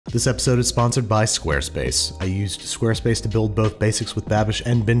This episode is sponsored by Squarespace. I used Squarespace to build both Basics with Babish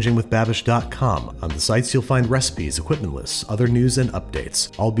and BingingWithBabish.com. On the sites you'll find recipes, equipment lists, other news, and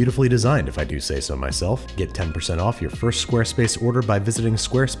updates. All beautifully designed if I do say so myself. Get 10% off your first Squarespace order by visiting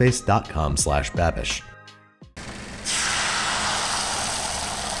squarespace.com/babish.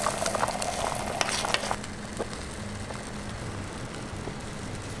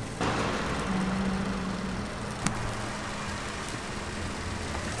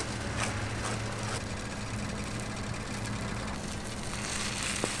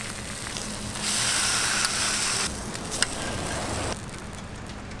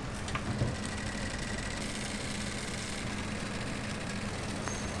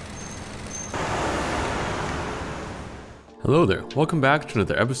 Hello there, welcome back to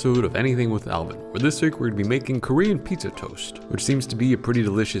another episode of Anything with Alvin, where this week we're going to be making Korean pizza toast, which seems to be a pretty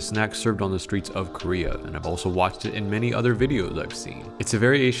delicious snack served on the streets of Korea, and I've also watched it in many other videos I've seen. It's a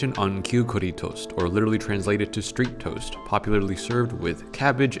variation on kilgori toast, or literally translated to street toast, popularly served with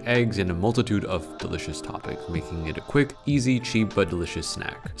cabbage, eggs, and a multitude of delicious toppings, making it a quick, easy, cheap, but delicious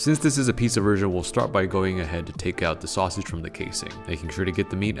snack. Since this is a pizza version, we'll start by going ahead to take out the sausage from the casing, making sure to get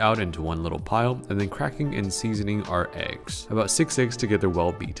the meat out into one little pile, and then cracking and seasoning our eggs. About 6 eggs together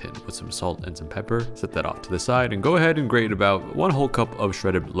well beaten with some salt and some pepper. Set that off to the side and go ahead and grate about 1 whole cup of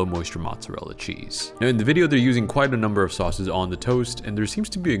shredded low moisture mozzarella cheese. Now in the video they're using quite a number of sauces on the toast, and there seems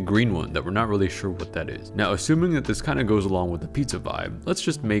to be a green one that we're not really sure what that is. Now assuming that this kind of goes along with the pizza vibe, let's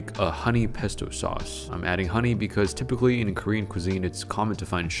just make a honey pesto sauce. I'm adding honey because typically in Korean cuisine it's common to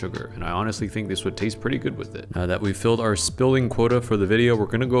find sugar, and I honestly think this would taste pretty good with it. Now that we've filled our spilling quota for the video, we're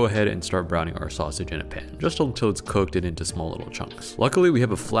gonna go ahead and start browning our sausage in a pan, just until it's cooked and into small little chunks. Luckily we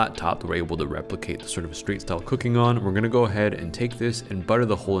have a flat top that we're able to replicate the sort of street style cooking on. We're gonna go ahead and take this and butter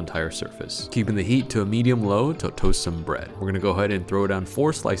the whole entire surface, keeping the heat to a medium low to toast some bread. We're gonna go ahead and throw down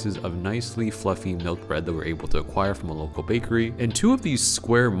 4 slices of nicely fluffy milk bread that we're able to acquire from a local bakery, and 2 of these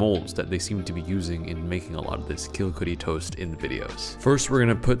square molds that they seem to be using in making a lot of this kilgori toast in the videos. First we're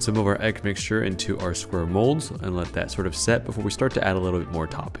gonna put some of our egg mixture into our square molds and let that sort of set before we start to add a little bit more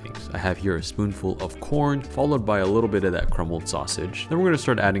toppings. I have here a spoonful of corn followed by a little bit of that crumbled sausage. Then we're going to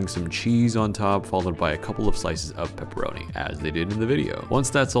start adding some cheese on top, followed by a couple of slices of pepperoni, as they did in the video. Once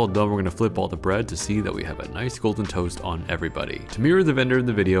that's all done, we're going to flip all the bread to see that we have a nice golden toast on everybody. To mirror the vendor in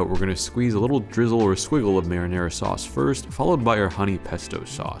the video, we're going to squeeze a little drizzle or swiggle of marinara sauce first, followed by our honey pesto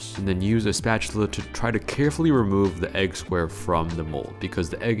sauce, and then use a spatula to try to carefully remove the egg square from the mold, because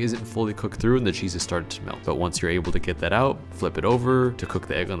the egg isn't fully cooked through and the cheese has started to melt. But once you're able to get that out, flip it over to cook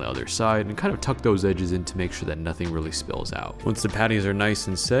the egg on the other side and kind of tuck those edges in to make sure that nothing really spills out. Once the patties are nice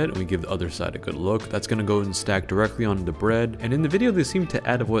and set and we give the other side a good look, that's going to go and stack directly onto the bread. And in the video they seem to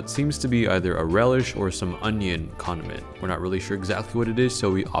add what seems to be either a relish or some onion condiment. We're not really sure exactly what it is,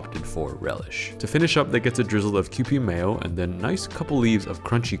 so we opted for relish. To finish up, that gets a drizzle of Kewpie mayo and then nice couple leaves of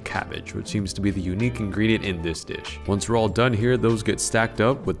crunchy cabbage, which seems to be the unique ingredient in this dish. Once we're all done here, those get stacked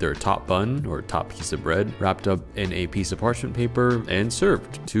up with their top bun or top piece of bread wrapped up in a piece of parchment paper and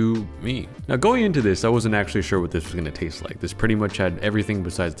served to me. Now going into this, I wasn't actually sure what this was going to taste like. This pretty much had everything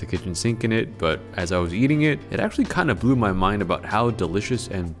besides the kitchen sink in it, but as I was eating it, it actually kind of blew my mind about how delicious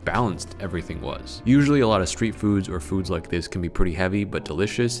and balanced everything was. Usually a lot of street foods or foods like this can be pretty heavy but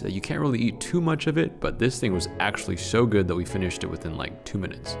delicious that you can't really eat too much of it, but this thing was actually so good that we finished it within like 2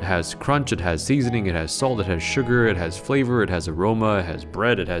 minutes. It has crunch, it has seasoning, it has salt, it has sugar, it has flavor, it has aroma, it has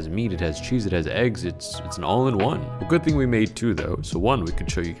bread, it has meat, it has cheese, it has eggs. It's an all-in-one. A good thing we made 2 though. So one, we could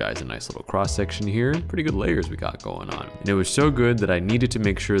show you guys a nice little cross section here. Pretty good layers we got going on. And it was so good that I needed to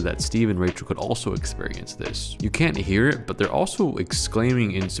make sure that Steve and Rachel could also experience this. You can't hear it, but they're also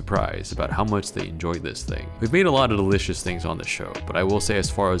exclaiming in surprise about how much they enjoyed this thing. We've made a lot of delicious things on the show, but I will say as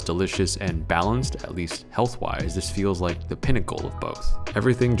far as delicious and balanced, at least health-wise, this feels like the pinnacle of both.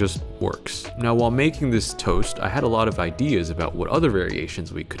 Everything just works. Now while making this toast, I had a lot of ideas about what other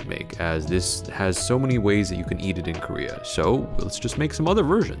variations we could make, as this has so many ways that you can eat it in Korea. So let's just make some other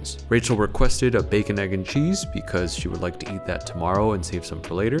versions. Rachel requested a bacon, egg, and cheese because she would like to eat that tomorrow and save some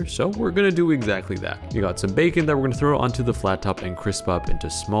for later, so we're gonna do exactly that. We got some bacon that we're gonna throw onto the flat top and crisp up into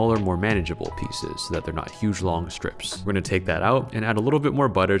smaller, more manageable pieces so that they're not huge long strips. We're gonna take that out and add a little bit more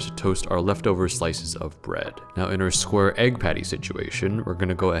butter to toast our leftover slices of bread. Now in our square egg patty situation, we're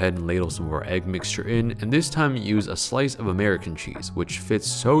gonna go ahead and ladle some of our egg mixture in, and this time use a slice of American cheese, which fits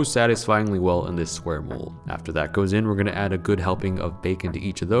so satisfyingly well in this square mold. After that goes in, we're gonna add a good helping of bacon to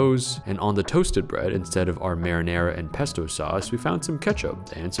each of those, and on the toasted bread, instead of our marinara marinara and pesto sauce, we found some ketchup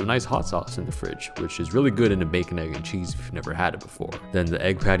and some nice hot sauce in the fridge, which is really good in a bacon, egg, and cheese if you've never had it before. Then the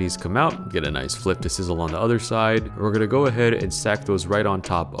egg patties come out, get a nice flip to sizzle on the other side. We're gonna go ahead and stack those right on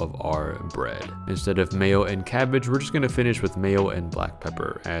top of our bread. Instead of mayo and cabbage, we're just gonna finish with mayo and black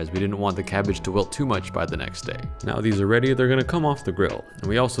pepper, as we didn't want the cabbage to wilt too much by the next day. Now these are ready, they're gonna come off the grill. And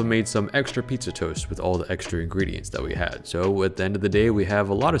we also made some extra pizza toast with all the extra ingredients that we had. So at the end of the day, we have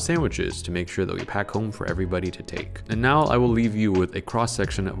a lot of sandwiches to make sure that we pack home for everybody to take. And now I will leave you with a cross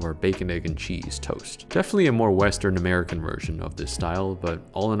section of our bacon, egg, and cheese toast. Definitely a more Western American version of this style, but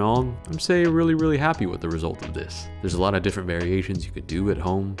all in all, I'm saying really happy with the result of this. There's a lot of different variations you could do at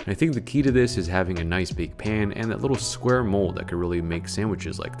home. And I think the key to this is having a nice big pan and that little square mold that could really make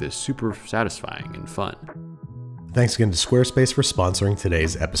sandwiches like this super satisfying and fun. Thanks again to Squarespace for sponsoring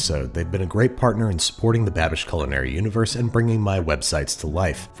today's episode. They've been a great partner in supporting the Babish culinary universe and bringing my websites to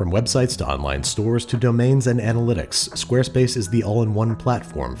life. From websites to online stores to domains and analytics, Squarespace is the all-in-one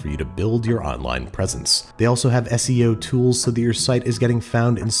platform for you to build your online presence. They also have SEO tools so that your site is getting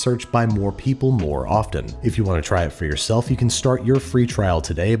found and searched by more people more often. If you want to try it for yourself, you can start your free trial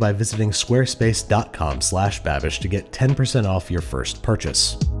today by visiting squarespace.com/babish to get 10% off your first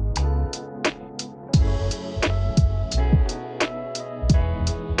purchase.